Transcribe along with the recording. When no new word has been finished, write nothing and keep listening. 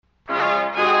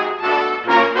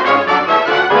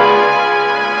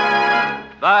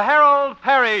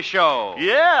Peary Show.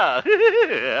 Yeah.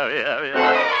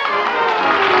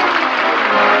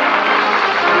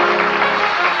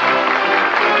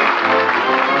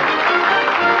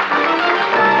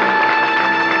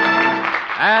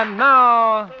 And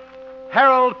now,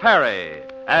 Harold Peary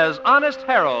as Honest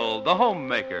Harold, the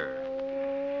homemaker.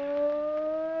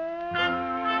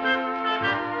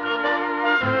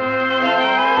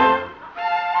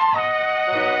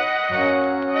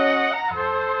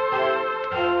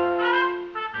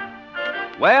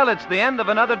 Well, it's the end of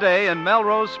another day in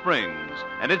Melrose Springs,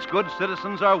 and its good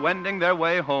citizens are wending their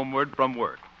way homeward from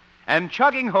work. And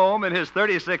chugging home in his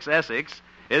 36 Essex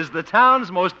is the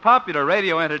town's most popular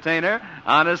radio entertainer,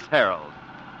 Honest Harold.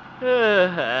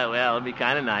 Well, it'll be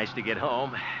kind of nice to get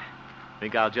home.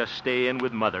 Think I'll just stay in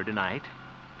with Mother tonight.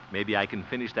 Maybe I can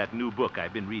finish that new book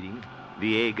I've been reading,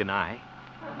 The Egg and I.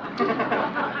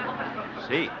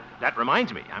 Say, that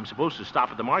reminds me. I'm supposed to stop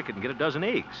at the market and get a dozen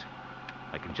eggs.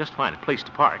 I can just find a place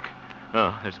to park.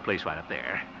 Oh, there's a place right up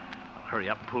there. I'll hurry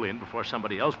up and pull in before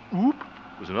somebody else... Oop!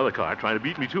 There's another car trying to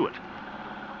beat me to it.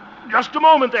 Just a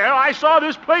moment there. I saw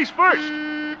this place first.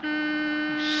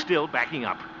 He's still backing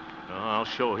up. Oh, I'll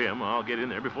show him. I'll get in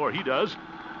there before he does.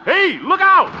 Hey, look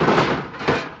out!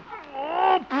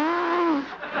 Oh,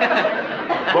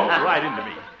 bumped right into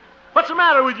me. What's the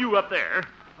matter with you up there?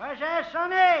 What's that,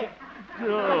 Sonny?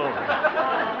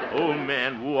 Oh,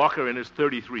 man, Walker and his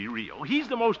 33 Rio. He's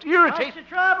the most irritating... What's the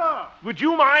trouble? Would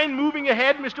you mind moving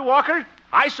ahead, Mr. Walker?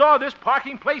 I saw this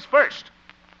parking place first.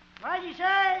 What'd you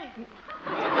say?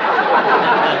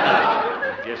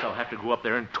 I guess I'll have to go up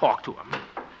there and talk to him.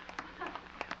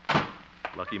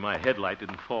 Lucky my headlight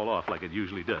didn't fall off like it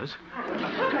usually does.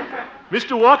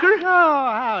 Mr. Walker? Oh,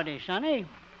 howdy, Sonny.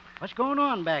 What's going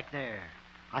on back there?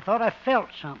 I thought I felt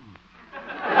something.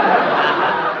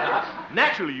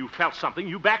 Naturally, you felt something.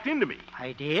 You backed into me.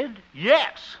 I did?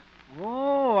 Yes.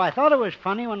 Oh, I thought it was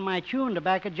funny when my chewing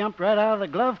tobacco jumped right out of the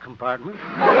glove compartment.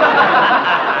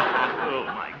 Oh,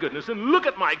 my goodness. And look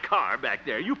at my car back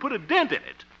there. You put a dent in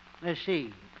it. Let's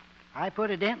see. I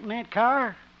put a dent in that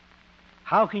car?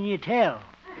 How can you tell?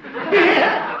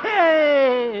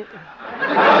 Hey!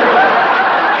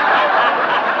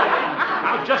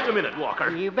 Now, just a minute, Walker.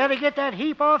 You better get that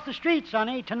heap off the street,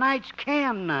 Sonny. Tonight's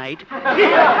can night.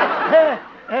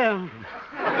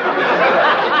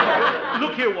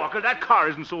 Look here, Walker. That car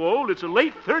isn't so old. It's a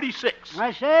late 36.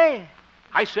 I say,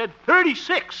 I said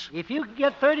 36. if you can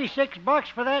get $36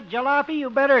 for that jalopy, you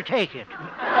better take it.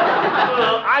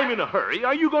 Well, I'm in a hurry.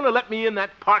 Are you going to let me in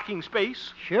that parking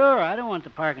space? Sure, I don't want the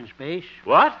parking space.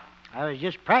 What? I was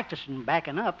just practicing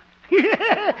backing up.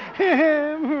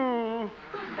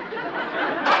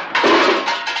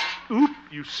 Oop,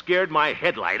 you scared my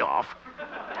headlight off.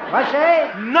 What's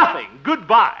that? Nothing.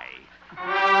 Goodbye.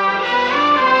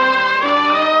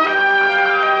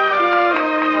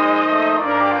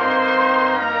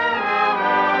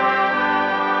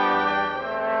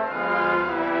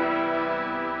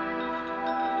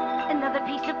 Another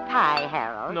piece of pie,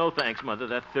 Harold. No, thanks, Mother.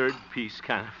 That third piece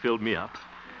kind of filled me up.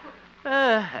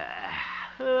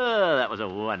 That was a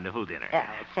wonderful dinner.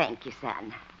 Thank you,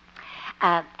 son.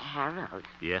 Harold,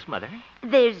 Yes, Mother?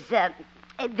 there's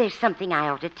something I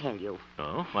ought to tell you.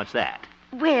 Oh, what's that?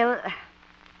 Well,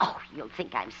 you'll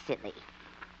think I'm silly.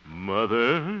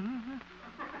 Mother?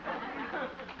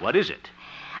 What is it?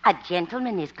 A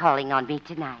gentleman is calling on me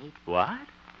tonight. What?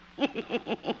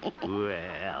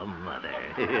 Well, Mother.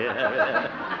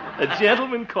 A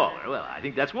gentleman caller. Well, I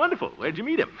think that's wonderful. Where'd you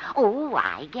meet him? Oh,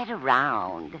 I get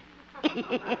around. Oh,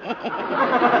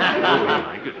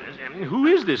 my goodness. And who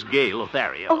is this gay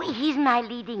Lothario? Oh, he's my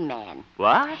leading man.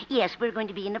 What? Yes, we're going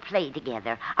to be in a play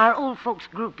together. Our old folks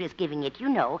group is giving it, you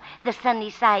know, the Sunny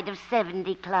Side of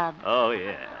 70 Club. Oh,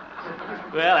 yeah.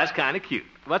 Well, that's kind of cute.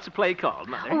 What's the play called,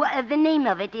 Mother? Oh, the name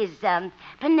of it is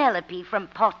Penelope from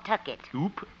Pawtucket.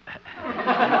 Oop.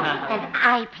 And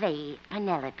I play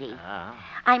Penelope. Ah,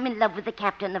 I'm in love with the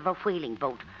captain of a whaling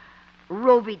boat,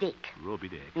 Roby Dick. Roby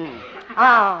Dick.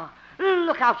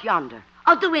 Look out yonder,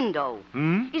 out the window.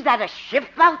 Hmm? Is that a ship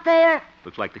out there?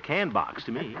 Looks like the can box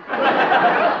to me.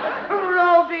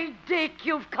 Roby Dick,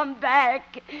 you've come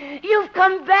back. You've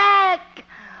come back.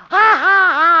 Ha,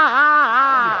 ha, ha, ha,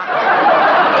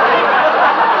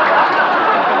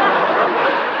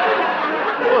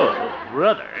 ha. Oh,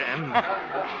 brother.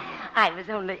 I was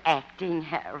only acting,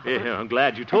 Harold. Yeah, I'm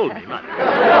glad you told me, Mother.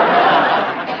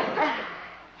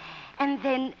 And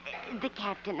then the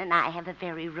captain and I have a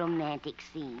very romantic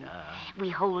scene. We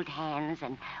hold hands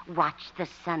and watch the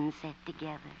sunset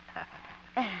together.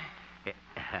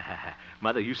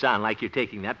 Mother, you sound like you're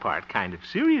taking that part kind of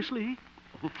seriously.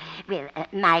 Well,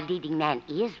 my leading man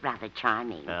is rather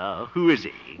charming. Oh, who is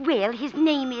he? Well, his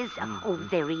name is... Oh,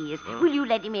 there he is. Will you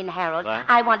let him in, Harold? What?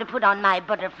 I want to put on my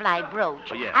butterfly brooch.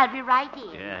 Oh, yeah. I'll be right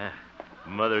in. Yeah,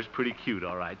 Mother's pretty cute,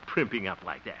 all right, primping up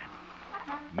like that.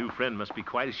 New friend must be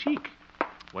quite a chic.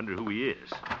 Wonder who he is.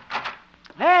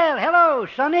 Well, hello,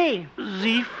 Sonny.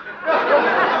 Zeef.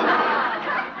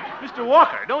 Mr.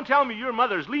 Walker, don't tell me you're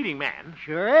Mother's leading man.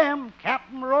 Sure am,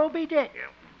 Captain Roby Dick.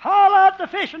 Haul out the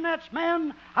fishing nets,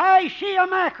 men. I see a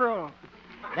mackerel.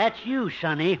 That's you,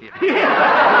 Sonny.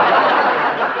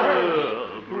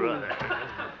 Oh, brother.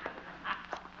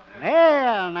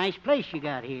 Well, nice place you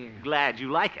got here. Glad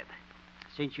you like it.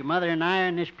 Since your mother and I are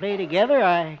in this play together,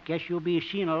 I guess you'll be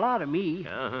seeing a lot of me.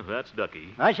 That's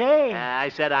ducky. I say. I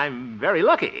said I'm very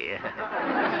lucky.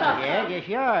 Yeah, I guess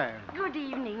you are. Good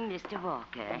evening, Mr.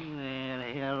 Walker. Well,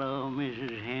 hello,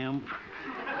 Mrs. Hemp.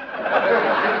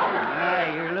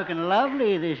 Why, you're looking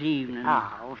lovely this evening.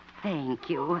 Oh, thank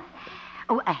you.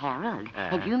 Oh, Harold,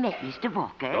 have you met Mr.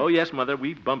 Walker? Oh, yes, Mother.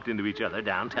 We bumped into each other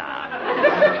downtown.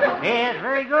 Yes,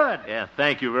 very good. Yeah,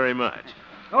 thank you very much.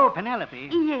 Oh, Penelope.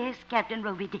 Yes, Captain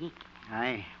Roby Dick.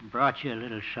 I brought you a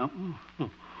little something. A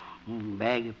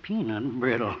bag of peanut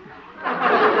brittle. Oh,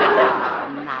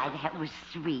 my, that was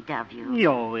sweet of you.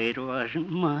 No, it wasn't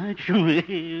much.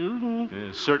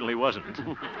 It certainly wasn't. Sit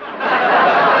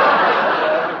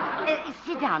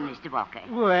down, Mr. Walker.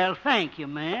 Well, thank you,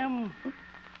 ma'am.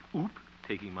 Oop,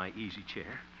 taking my easy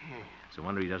chair. It's a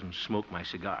wonder he doesn't smoke my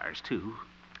cigars, too.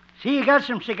 See, you got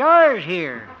some cigars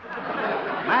here.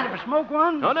 Mind if I smoke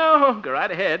one? Oh, no. Go right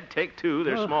ahead. Take two.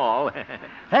 They're small.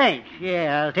 Thanks.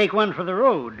 Yeah, I'll take one for the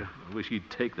road. I wish he'd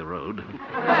take the road.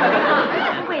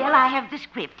 Well, I have the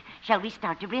script. Shall we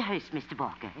start to rehearse, Mr.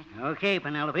 Walker? Okay,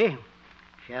 Penelope.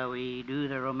 Shall we do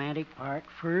the romantic part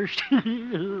first?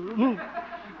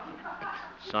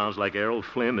 Sounds like Errol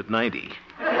Flynn at 90.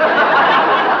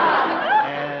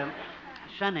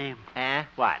 Sonny,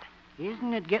 What?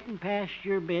 isn't it getting past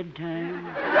your bedtime?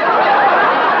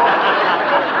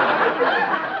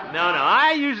 No,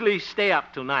 I usually stay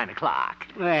up till 9 o'clock.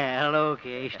 Well,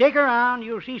 okay. Stick around.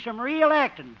 You'll see some real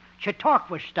acting.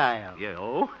 Chautauqua style. Yeah,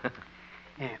 oh?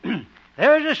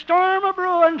 There's a storm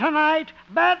a-brewing tonight.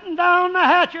 Batten down the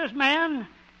hatches, men.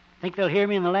 Think they'll hear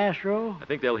me in the last row? I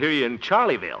think they'll hear you in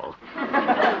Charlieville.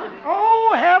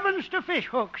 Oh, heavens to fish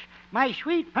hooks. My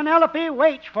sweet Penelope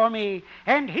waits for me,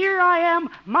 and here I am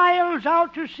miles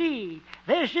out to sea.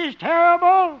 This is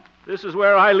terrible. This is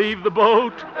where I leave the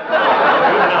boat. Good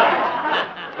night.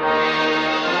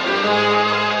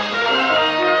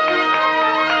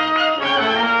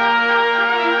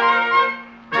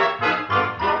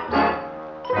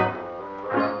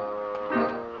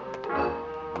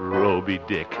 Roby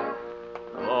Dick.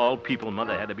 All people,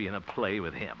 Mother had to be in a play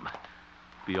with him.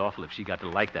 Be awful if she got to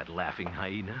like that laughing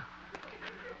hyena.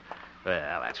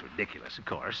 Well, that's ridiculous, of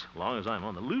course. As long as I'm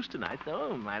on the loose tonight,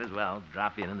 though, might as well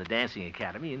drop in the dancing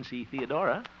academy and see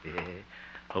Theodora.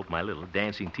 Hope my little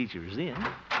dancing teacher is in.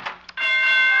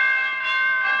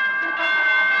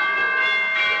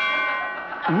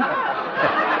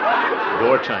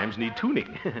 Door chimes need tuning.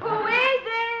 Who is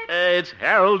it? It's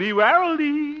Haroldy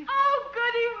Waroldy. Oh,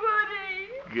 goody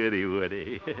woody. Goody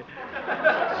Woody.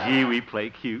 Gee, we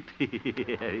play cute.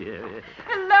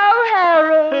 Hello,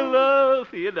 Harold. Hello,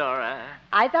 Theodora.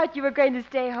 I thought you were going to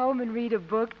stay home and read a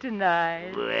book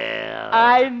tonight. Well.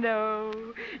 I know.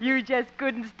 You just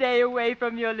couldn't stay away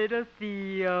from your little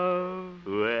Theo.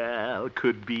 Well,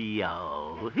 could be,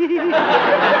 oh.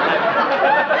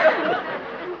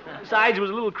 Besides, it was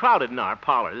a little crowded in our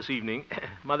parlor this evening.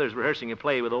 Mother's rehearsing a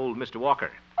play with old Mr.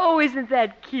 Walker. Oh, isn't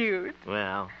that cute?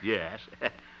 Well, yes.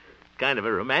 Kind of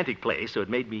a romantic play, so it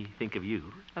made me think of you.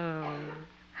 Oh.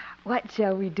 What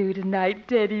shall we do tonight,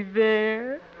 Teddy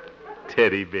Bear?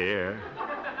 Teddy Bear.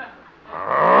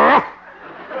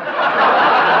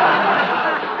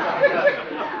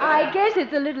 I guess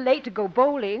it's a little late to go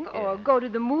bowling or go to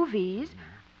the movies.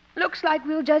 Looks like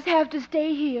we'll just have to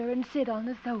stay here and sit on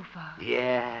the sofa.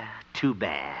 Yeah, too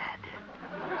bad.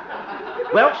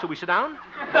 Well, shall we sit down?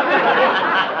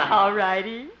 All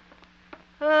righty.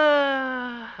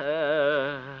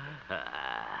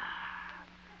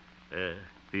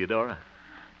 Theodora,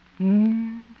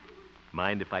 Hmm?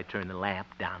 mind if I turn the lamp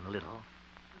down a little?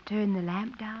 Turn the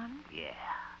lamp down? Yeah.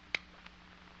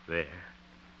 There.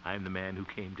 I'm the man who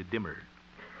came to dimmer.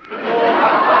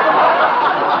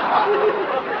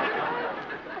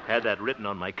 Had that written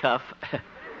on my cuff.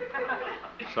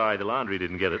 Sorry the laundry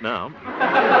didn't get it now.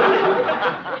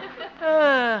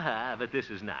 But this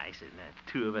is nice, isn't it?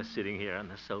 Two of us sitting here on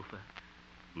the sofa,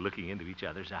 looking into each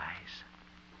other's eyes.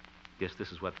 Guess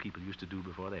this is what people used to do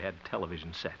before they had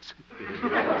television sets.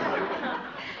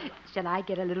 Shall I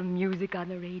get a little music on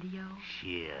the radio?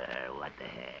 Sure, what the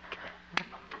heck.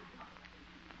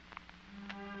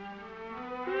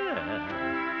 Yeah.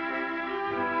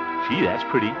 Gee, that's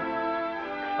pretty.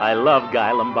 I love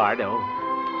Guy Lombardo.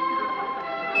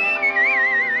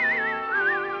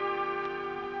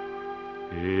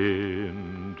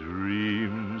 In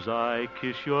dreams I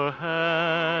kiss your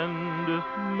hand,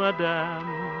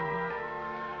 madame,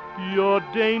 your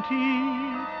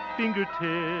dainty fingertips,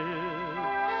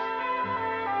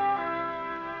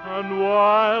 and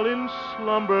while in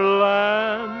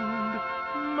slumberland,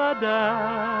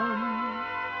 madame,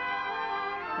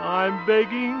 I'm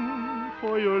begging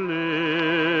for your lips.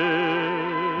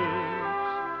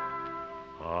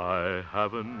 I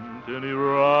haven't any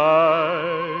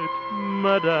right,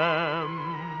 madame,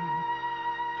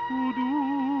 to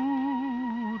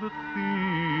do the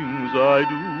things I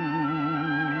do.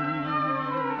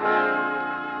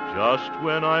 Just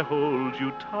when I hold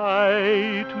you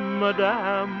tight,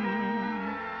 madame,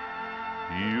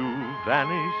 you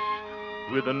vanish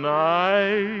with the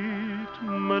night,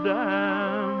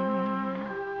 madame.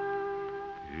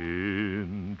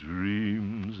 In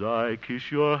dreams I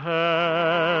kiss your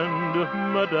hand,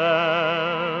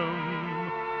 madame,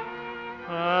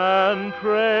 and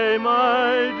pray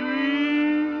my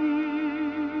dreams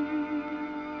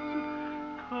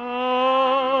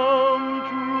come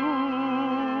true.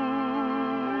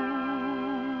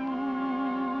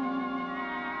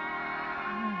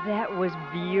 That was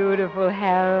beautiful,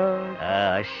 Harold.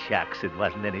 Ah, shucks, it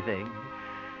wasn't anything.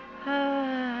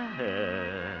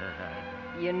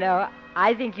 You know,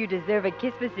 I think you deserve a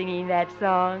kiss for singing that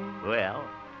song. Well,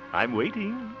 I'm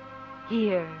waiting.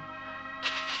 Here.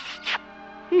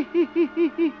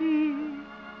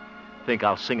 Think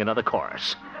I'll sing another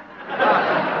chorus.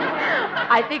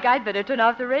 I think I'd better turn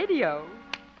off the radio.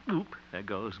 Oop, there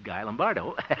goes Guy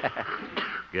Lombardo.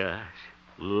 Gosh,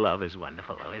 love is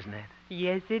wonderful, though, isn't it?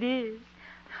 Yes, it is.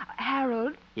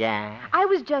 Harold, Yeah? I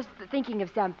was just thinking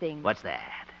of something. What's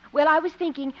that? Well, I was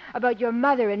thinking about your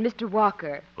mother and Mr.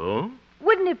 Walker. Oh?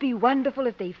 Wouldn't it be wonderful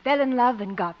if they fell in love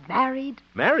and got married?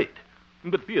 Married?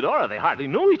 But, Theodora, they hardly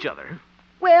know each other.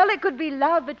 Well, it could be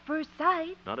love at first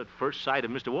sight. Not at first sight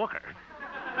of Mr. Walker.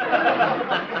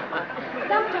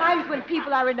 Sometimes when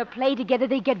people are in a play together,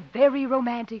 they get very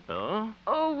romantic. Oh?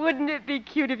 Oh, wouldn't it be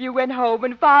cute if you went home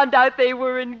and found out they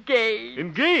were engaged?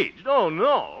 Engaged? Oh,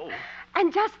 no.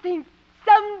 And just think,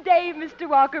 someday Mr.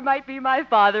 Walker might be my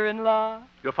father-in-law.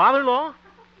 Your father-in-law?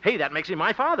 Hey, that makes him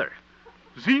my father.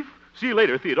 See you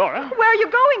later, Theodora. Where are you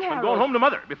going, Harold? I'm going home to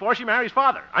Mother before she marries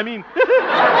Father. I mean...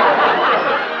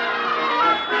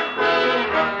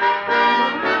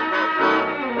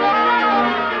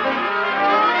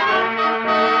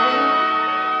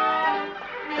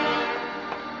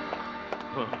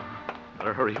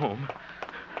 Better hurry home.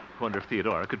 Wonder if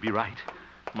Theodora could be right.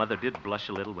 Mother did blush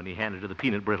a little when he handed her the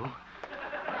peanut brittle.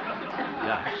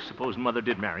 Gosh, suppose Mother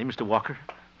did marry Mr. Walker.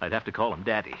 I'd have to call him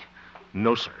Daddy.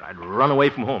 No, sir, I'd run away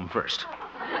from home first.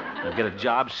 I'd get a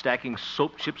job stacking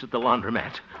soap chips at the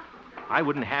laundromat. I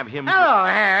wouldn't have him... Hello,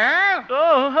 Harold.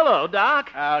 Oh, hello, Doc.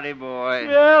 Howdy, boy.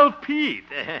 Well, Pete,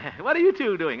 what are you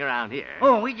two doing around here?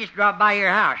 Oh, we just dropped by your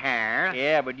house, Harold.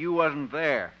 Yeah, but you wasn't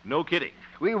there. No kidding.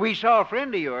 We saw a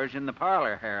friend of yours in the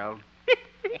parlor, Harold.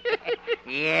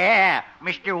 Yeah,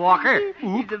 Mr. Walker.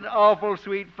 He's an awful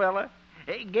sweet fella.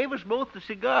 He gave us both a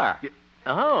cigar.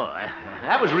 Oh,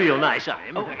 that was real nice of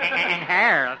him. Oh, and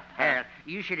Harold,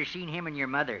 you should have seen him and your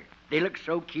mother. They look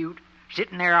so cute,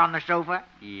 sitting there on the sofa.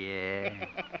 Yeah.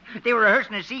 They were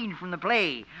rehearsing a scene from the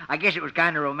play. I guess it was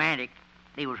kind of romantic.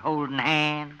 They was holding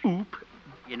hands. Oop.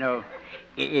 You know,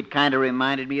 it kind of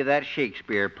reminded me of that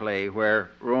Shakespeare play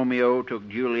where Romeo took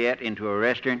Juliet into a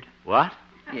restaurant. What?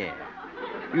 Yeah.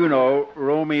 You know,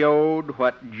 Romeo'd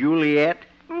what Juliet?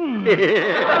 That's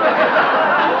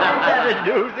a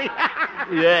doozy.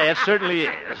 Yeah, it certainly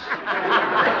is.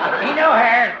 You know,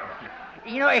 Harold,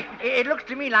 it looks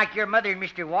to me like your mother and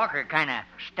Mr. Walker kind of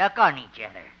stuck on each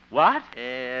other. What?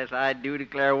 Yes, I do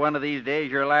declare one of these days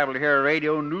you're liable to hear a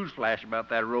radio news flash about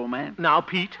that romance. Now,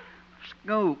 Pete.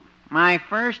 Scoop, my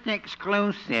first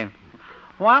exclusive.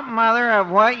 What mother of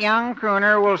what young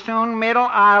crooner will soon middle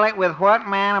eyelet with what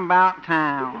man about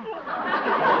town?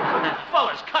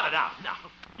 Fellas, cut it out now.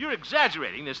 You're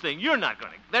exaggerating this thing. They're not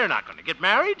going to get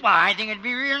married. Well, I think it'd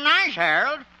be real nice,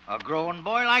 Harold. A growing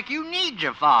boy like you needs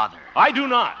a father. I do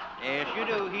not. Yes, you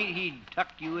do. He'd tuck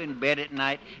you in bed at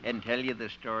night and tell you the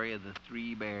story of the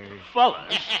three bears.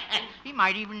 Fellas. He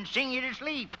might even sing you to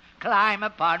sleep. Climb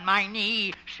upon my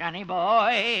knee, sonny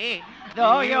boy.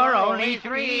 Though you're only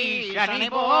three, sonny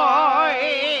boy.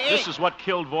 This is what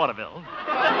killed vaudeville.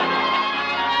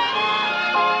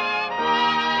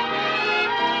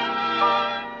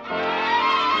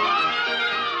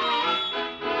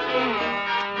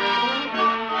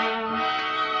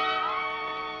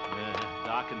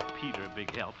 Doc and Peter,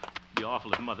 big help. Be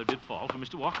awful if Mother did fall for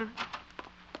Mr. Walker.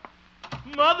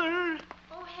 Mother!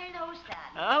 Oh, hello, son.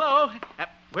 Hello.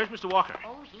 Where's Mr. Walker?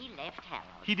 Oh, he left Harold.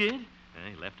 He did?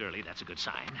 He left early. That's a good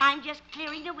sign. I'm just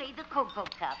clearing away the cocoa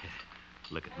cup.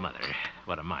 Look at Mother.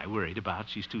 What am I worried about?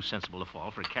 She's too sensible to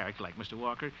fall for a character like Mr.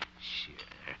 Walker. Sure.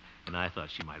 And I thought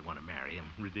she might want to marry him.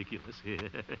 Ridiculous.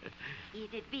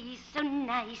 It'd be so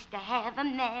nice to have a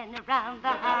man around the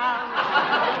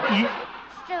house.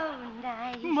 So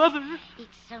nice. Mother.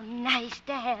 It's so nice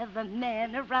to have a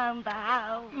man around the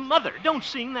house. Mother, don't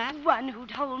sing that. One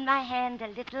who'd hold my hand a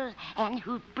little and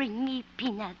who'd bring me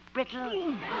peanut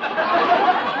brittle.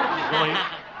 Boy,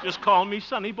 just call me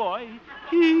Sonny Boy.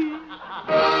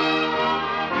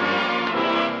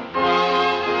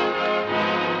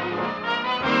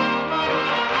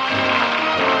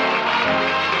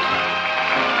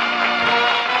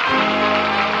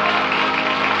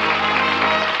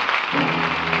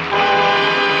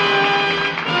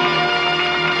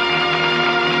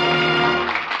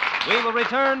 We will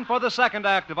return for the second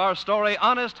act of our story,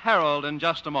 Honest Harold, in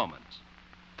just a moment.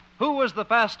 Who was the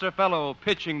faster fellow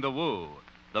pitching the woo?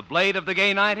 The blade of the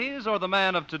gay 90s or the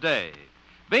man of today?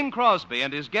 Bing Crosby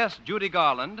and his guest, Judy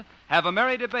Garland, have a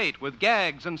merry debate with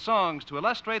gags and songs to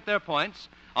illustrate their points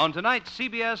on tonight's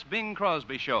CBS Bing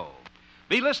Crosby Show.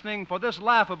 Be listening for this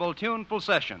laughable, tuneful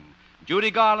session.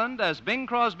 Judy Garland as Bing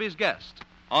Crosby's guest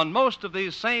on most of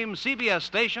these same CBS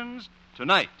stations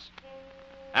tonight.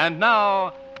 And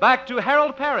now, back to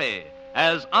Harold Peary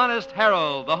as Honest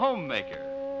Harold, the homemaker.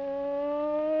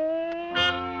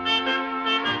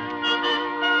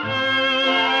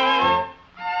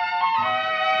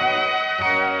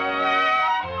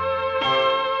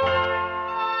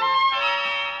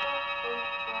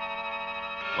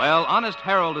 Well, Honest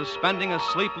Harold is spending a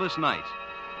sleepless night.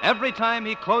 Every time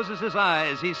he closes his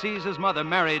eyes, he sees his mother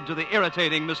married to the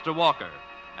irritating Mr. Walker.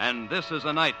 And this is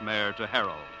a nightmare to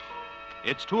Harold.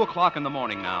 It's 2 o'clock in the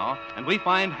morning now, and we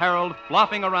find Harold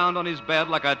flopping around on his bed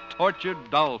like a tortured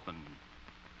dolphin.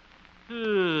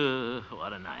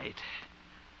 What a night.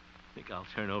 Think I'll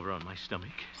turn over on my stomach.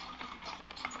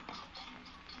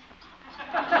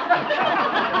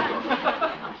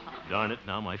 Darn it,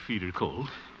 now my feet are cold.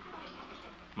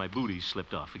 My booty's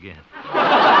slipped off again.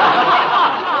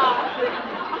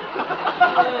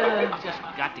 Just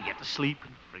got to get to sleep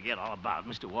and forget all about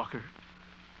Mr. Walker.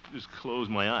 Just close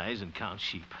my eyes and count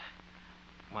sheep.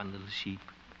 1 little sheep,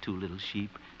 2 little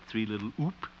sheep, 3 little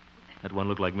oop. That one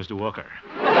looked like Mr. Walker.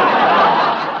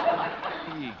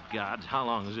 Ye gods, how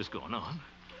long is this going on?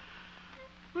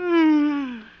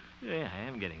 Yeah, I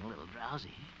am getting a little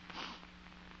drowsy.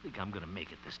 I think I'm going to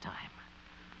make it this time.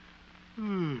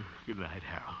 Good night,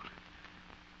 Harold.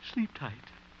 Sleep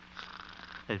tight.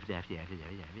 Well,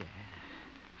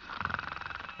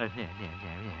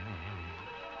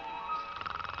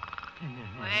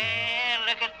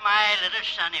 look at my little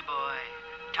sonny boy,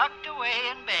 tucked away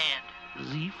in bed.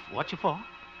 Zeef, what you for?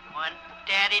 Want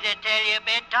Daddy to tell you a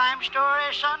bedtime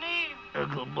story, sonny?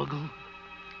 Uggle buggle.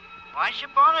 Once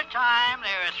upon a time,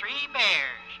 there were 3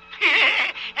 bears.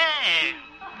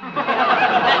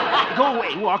 Go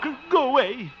away, Walker. Go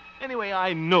away. Anyway,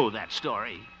 I know that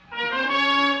story.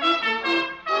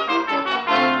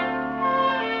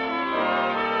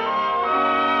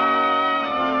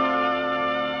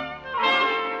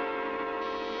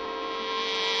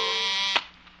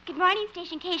 Good morning,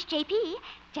 Station Cage JP.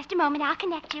 Just a moment, I'll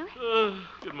connect you.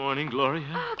 Good morning, Gloria.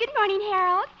 Oh, good morning,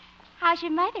 Harold. How's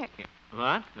your mother?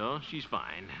 What? Oh, she's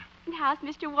fine. And how's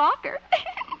Mr. Walker?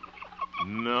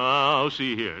 No,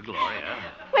 see here, Gloria.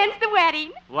 When's the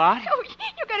wedding? What? Oh,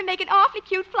 you're going to make an awfully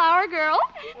cute flower girl.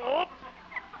 Oh,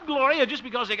 Gloria, just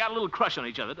because they got a little crush on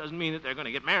each other doesn't mean that they're going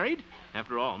to get married.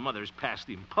 After all, Mother's past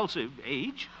the impulsive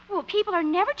age. Well, people are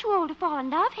never too old to fall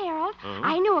in love, Harold. Oh?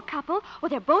 I know a couple. Well,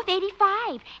 they're both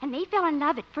 85, and they fell in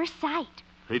love at first sight.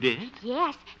 They did?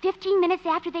 Yes. 15 minutes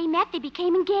after they met, they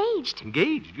became engaged.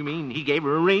 Engaged? You mean he gave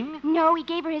her a ring? No, he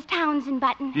gave her his Townsend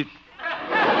button. Good.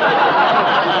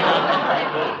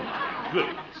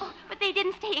 But they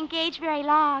didn't stay engaged very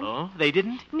long. Oh, they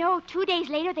didn't? No, 2 days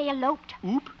later, they eloped.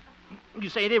 Oop. You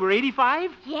say they were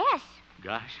 85? Yes.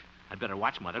 Gosh, I'd better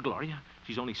watch Mother, Gloria.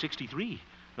 She's only 63.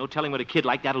 No telling what a kid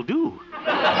like that'll do.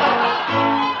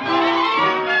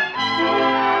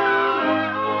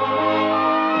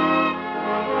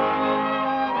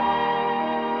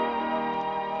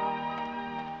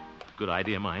 Good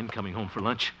idea of mine, coming home for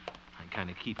lunch. I kind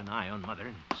of keep an eye on Mother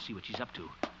and see what she's up to.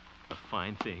 A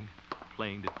fine thing,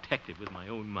 playing detective with my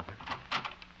own mother.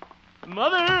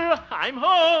 Mother, I'm home.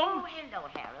 Oh, hello,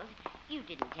 Harold. You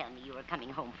didn't tell me you were coming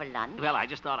home for lunch. Well, I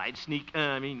just thought I'd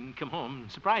come home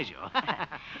and surprise you.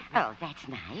 Oh, that's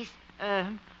nice.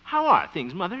 How are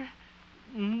things, Mother?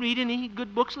 Read any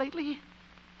good books lately?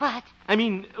 What?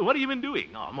 What have you been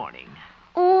doing all morning?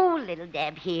 Oh, a little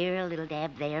dab here, a little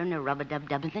dab there, and a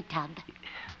rub-a-dub-dub in the tub.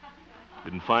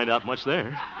 Didn't find out much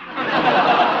there.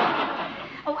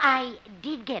 Oh, I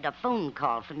did get a phone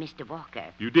call from Mr. Walker.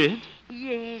 You did?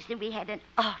 Yes, and we had an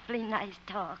awfully nice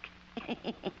talk.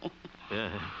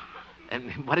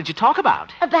 And what did you talk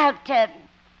about? About,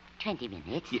 20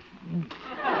 minutes. Yeah.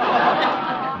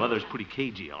 Mother's pretty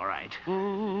cagey, all right.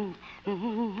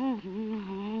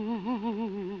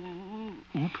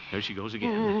 Oop, there she goes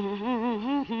again.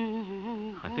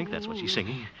 I think that's what she's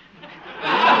singing.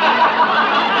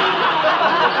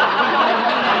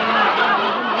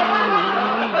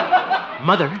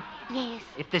 Mother? Yes?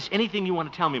 If there's anything you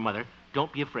want to tell me, Mother,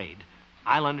 don't be afraid.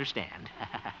 I'll understand.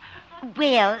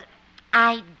 Well,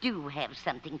 I do have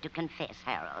something to confess,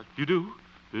 Harold. You do?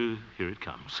 Here it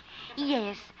comes.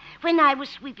 Yes. When I was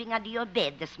sweeping under your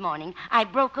bed this morning, I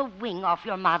broke a wing off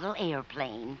your model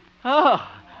airplane. Oh,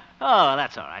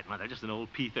 that's all right, Mother. Just an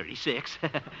old P-36.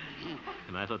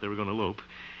 And I thought they were going to elope.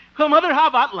 Well, Mother, how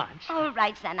about lunch? All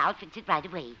right, son. I'll fix it right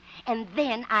away. And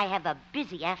then I have a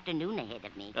busy afternoon ahead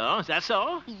of me. Oh, is that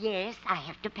so? Yes, I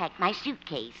have to pack my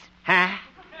suitcase. Huh?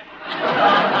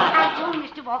 I told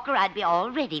Mr. Walker I'd be all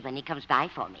ready when he comes by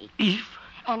for me. Eve?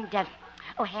 And,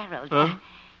 Harold, Huh?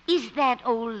 Is that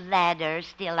old ladder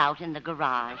still out in the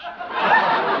garage?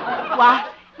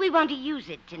 What? We want to use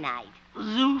it tonight.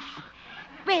 Zoof.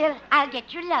 Well, I'll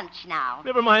get your lunch now.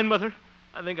 Never mind, Mother.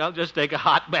 I think I'll just take a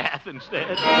hot bath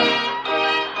instead.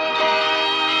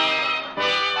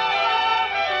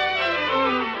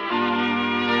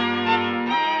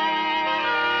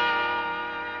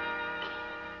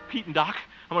 Pete and Doc,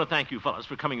 I want to thank you fellas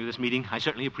for coming to this meeting. I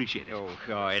certainly appreciate it. Oh,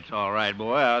 sure, it's all right,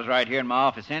 boy. I was right here in my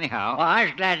office anyhow. Well, I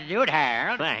was glad to do it,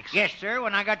 Harold. Thanks. Yes, sir.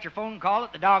 When I got your phone call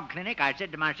at the dog clinic, I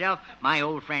said to myself, my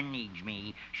old friend needs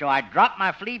me. So I dropped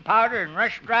my flea powder and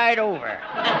rushed right over.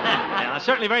 Yeah, that's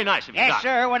certainly very nice of you, Yes, Doc.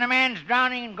 sir. When a man's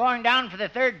drowning and going down for the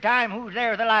third time, who's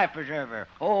there with a life preserver?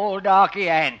 Old Docky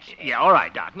Yancey. Yeah, all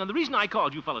right, Doc. Now, the reason I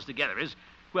called you fellas together is,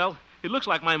 well, it looks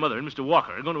like my mother and Mr.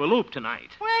 Walker are going to elope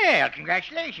tonight. Well,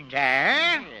 congratulations,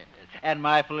 Harold. And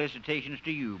my felicitations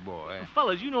to you, boy.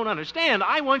 Fellas, you don't understand.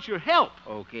 I want your help.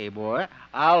 Okay, boy.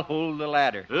 I'll hold the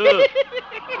ladder.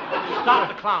 Stop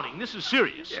the clowning. This is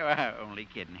serious. Yeah, only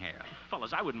kidding, Harold.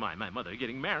 Fellas, I wouldn't mind my mother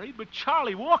getting married, but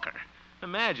Charlie Walker.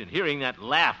 Imagine hearing that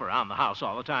laugh around the house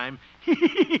all the time.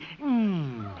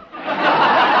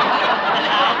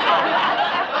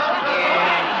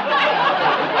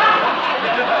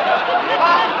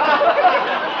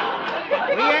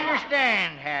 We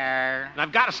understand, Harold. And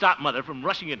I've got to stop Mother from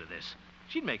rushing into this.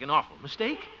 She'd make an awful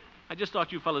mistake. I just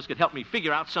thought you fellas could help me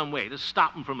figure out some way to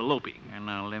stop them from eloping. And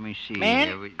now let me see.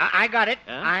 Man, I got it.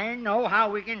 Huh? I know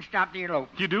how we can stop the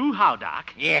elopement. You do? How,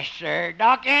 Doc? Yes, sir.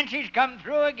 Doc Yancey's come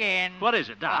through again. What is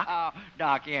it, Doc? Oh,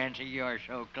 Doc Yancey, you're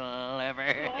so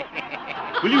clever.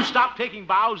 Will you stop taking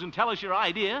bows and tell us your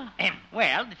idea?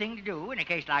 Well, the thing to do in a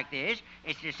case like this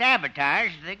is to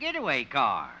sabotage the getaway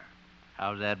car.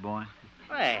 How's that, boy?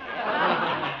 Well,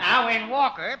 now when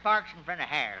Walker parks in front of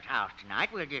Harold's house tonight,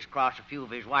 we'll just cross a few of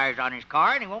his wires on his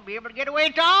car and he won't be able to get away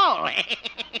at all.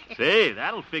 Say,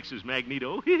 that'll fix his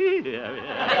magneto. Yeah.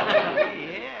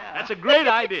 That's a great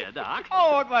idea, Doc.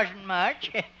 Oh, it wasn't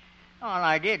much. All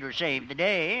I did was save the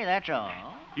day, that's all.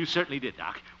 You certainly did,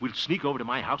 Doc. We'll sneak over to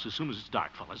my house as soon as it's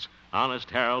dark, fellas. Honest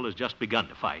Harold has just begun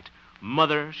to fight.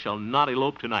 Mother shall not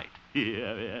elope tonight. Okay,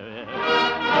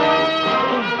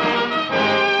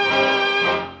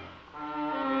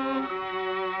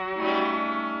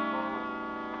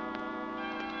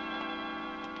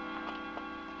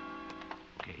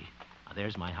 now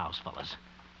there's my house, fellas.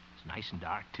 It's nice and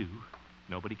dark, too.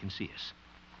 Nobody can see us.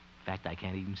 In fact, I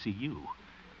can't even see you.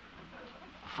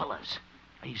 Fellas,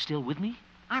 are you still with me?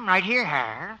 I'm right here,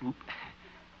 Harold. Oop.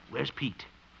 Where's Pete?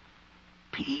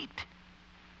 Pete?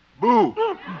 Boo!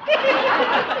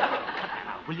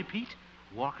 Now, will you, Pete?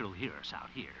 Walker will hear us out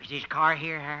here. Is his car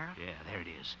here, Harold? Yeah, there it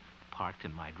is. Parked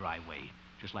in my driveway.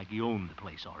 Just like he owned the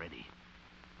place already.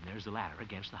 And there's the ladder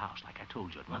against the house, like I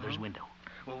told you, at Mother's window.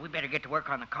 Well, we better get to work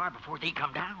on the car before they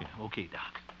come down. Yeah, okay,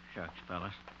 Doc. Shucks,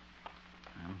 fellas.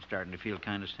 I'm starting to feel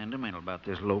kind of sentimental about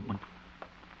this elopement.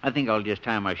 I think I'll just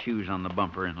tie my shoes on the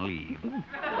bumper and leave. Pete,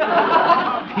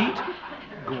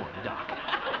 go on, Doc.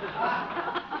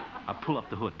 I'll pull up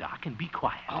the hood, Doc, and be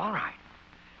quiet. All right.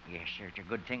 Yes, sir, it's a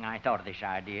good thing I thought of this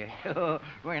idea.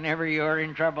 Whenever you're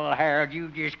in trouble, Harold, you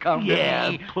just come to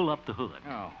me. Pull up the hood.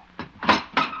 Oh.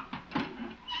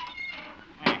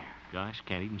 Gosh,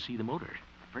 can't even see the motor.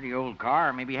 Pretty old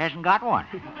car. Maybe he hasn't got one.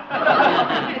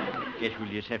 Guess we'll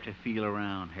just have to feel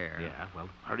around, Harold. Yeah, well,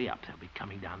 hurry up. They'll be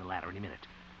coming down the ladder any minute.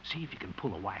 See if you can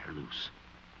pull a wire loose.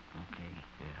 Okay.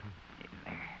 Yeah.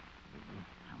 There.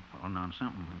 I'm falling on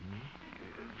something.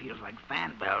 It feels like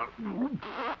fan belt.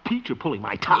 Pete, you're pulling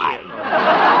my tie.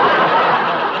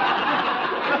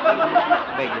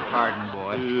 Beg your pardon,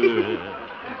 boy.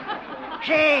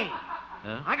 Say,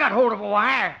 Huh? I got hold of a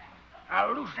wire.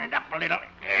 I'll loosen it up a little.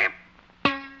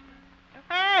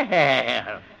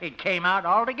 Well, it came out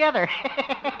altogether.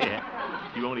 Yeah.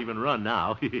 You won't even run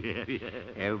now.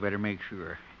 Yeah, we better make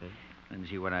sure. Let me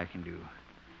see what I can do.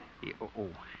 Yeah,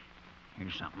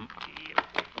 here's something.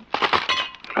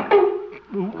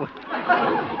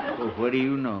 Oh, what do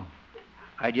you know?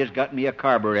 I just got me a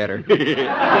carburetor.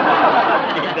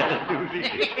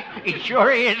 It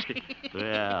sure is.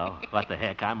 Well, what the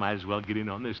heck? I might as well get in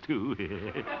on this, too.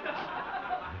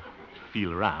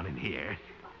 Feel around in here.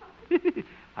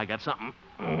 I got something.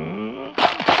 Look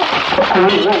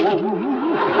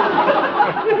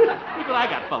what I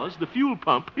got, fellas. The fuel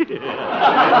pump. Cheap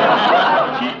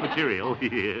material.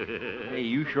 Hey,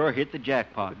 you sure hit the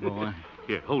jackpot, boy.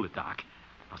 Here, hold it, Doc.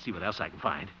 I'll see what else I can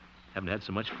find. Haven't had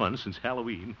so much fun since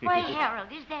Halloween. Why,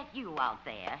 Harold, is that you out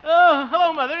there? Oh,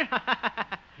 hello, Mother.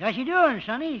 What you doing,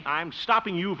 Sonny? I'm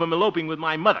stopping you from eloping with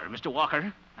my mother, Mr.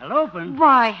 Walker. Eloping?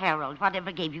 Why, Harold,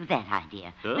 whatever gave you that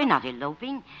idea? Huh? We're not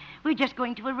eloping. We're just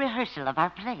going to a rehearsal of our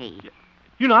play.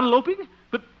 You're not eloping?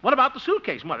 But what about the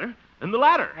suitcase, Mother? And the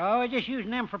ladder? Oh, we're just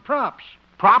using them for props.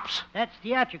 Props? That's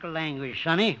theatrical language,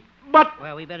 Sonny. But...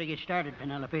 Well, we better get started,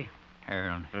 Penelope.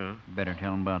 Harold, Huh? better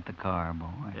tell him about the car,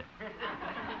 boy.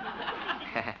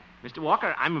 Mr.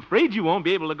 Walker, I'm afraid you won't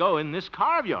be able to go in this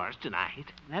car of yours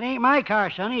tonight. That ain't my car,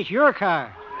 Sonny. It's your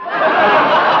car.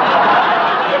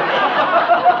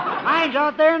 Mine's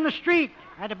out there in the street.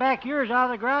 I had to back yours out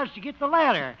of the garage to get the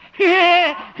ladder. If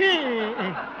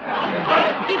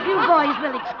you boys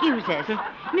will excuse us,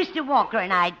 Mr. Walker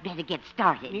and I'd better get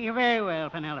started. You're very well,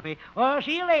 Penelope. Well,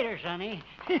 see you later, Sonny.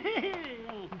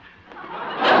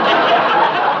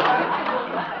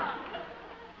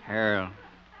 Harold,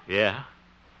 Yeah?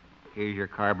 here's your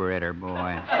carburetor,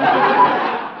 boy.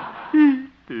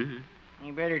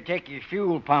 You better take your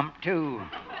fuel pump, too.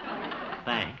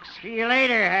 Thanks. See you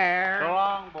later, Harold. So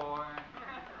long, boy.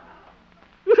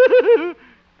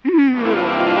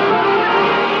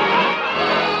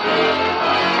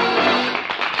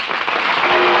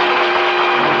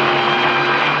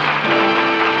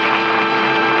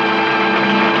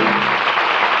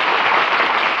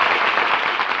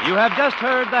 You have just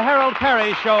heard the Harold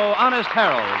Peary Show, Honest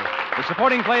Harold. The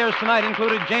supporting players tonight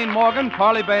included Jane Morgan,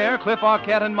 Parley Bear, Cliff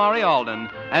Arquette, and Maury Alden,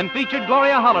 and featured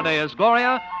Gloria Holliday as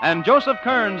Gloria and Joseph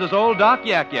Kearns as Old Doc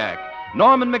Yak Yak.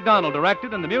 Norman McDonald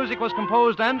directed, and the music was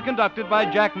composed and conducted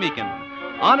by Jack Meakin.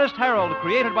 Honest Harold,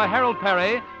 created by Harold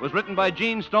Peary, was written by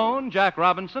Gene Stone, Jack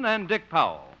Robinson, and Dick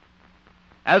Powell.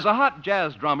 As a hot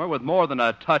jazz drummer with more than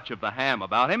a touch of the ham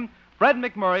about him, Fred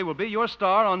McMurray will be your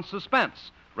star on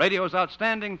Suspense, radio's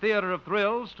outstanding theater of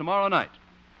thrills, tomorrow night.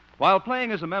 While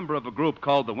playing as a member of a group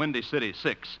called the Windy City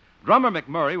Six, drummer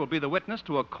McMurray will be the witness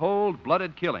to a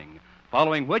cold-blooded killing,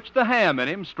 following which the ham in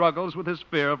him struggles with his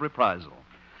fear of reprisal.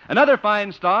 Another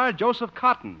fine star, Joseph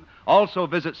Cotton, also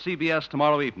visits CBS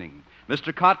tomorrow evening.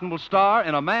 Mr. Cotton will star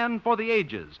in A Man for the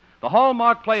Ages, the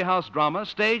Hallmark Playhouse drama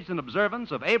staged in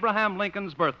observance of Abraham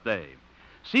Lincoln's birthday.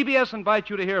 CBS invites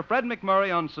you to hear Fred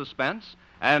McMurray on Suspense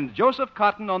and Joseph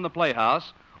Cotton on the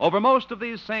Playhouse over most of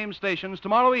these same stations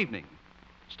tomorrow evening.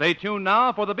 Stay tuned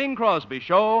now for the Bing Crosby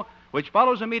Show, which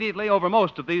follows immediately over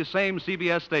most of these same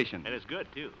CBS stations. And it's good,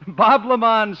 too. Bob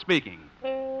Lamont speaking.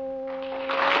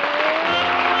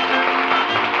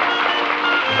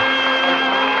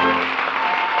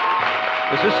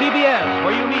 This is CBS,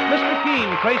 where you meet Mr.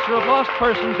 Keene, tracer of lost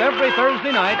persons, every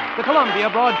Thursday night, the Columbia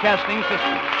Broadcasting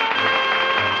System.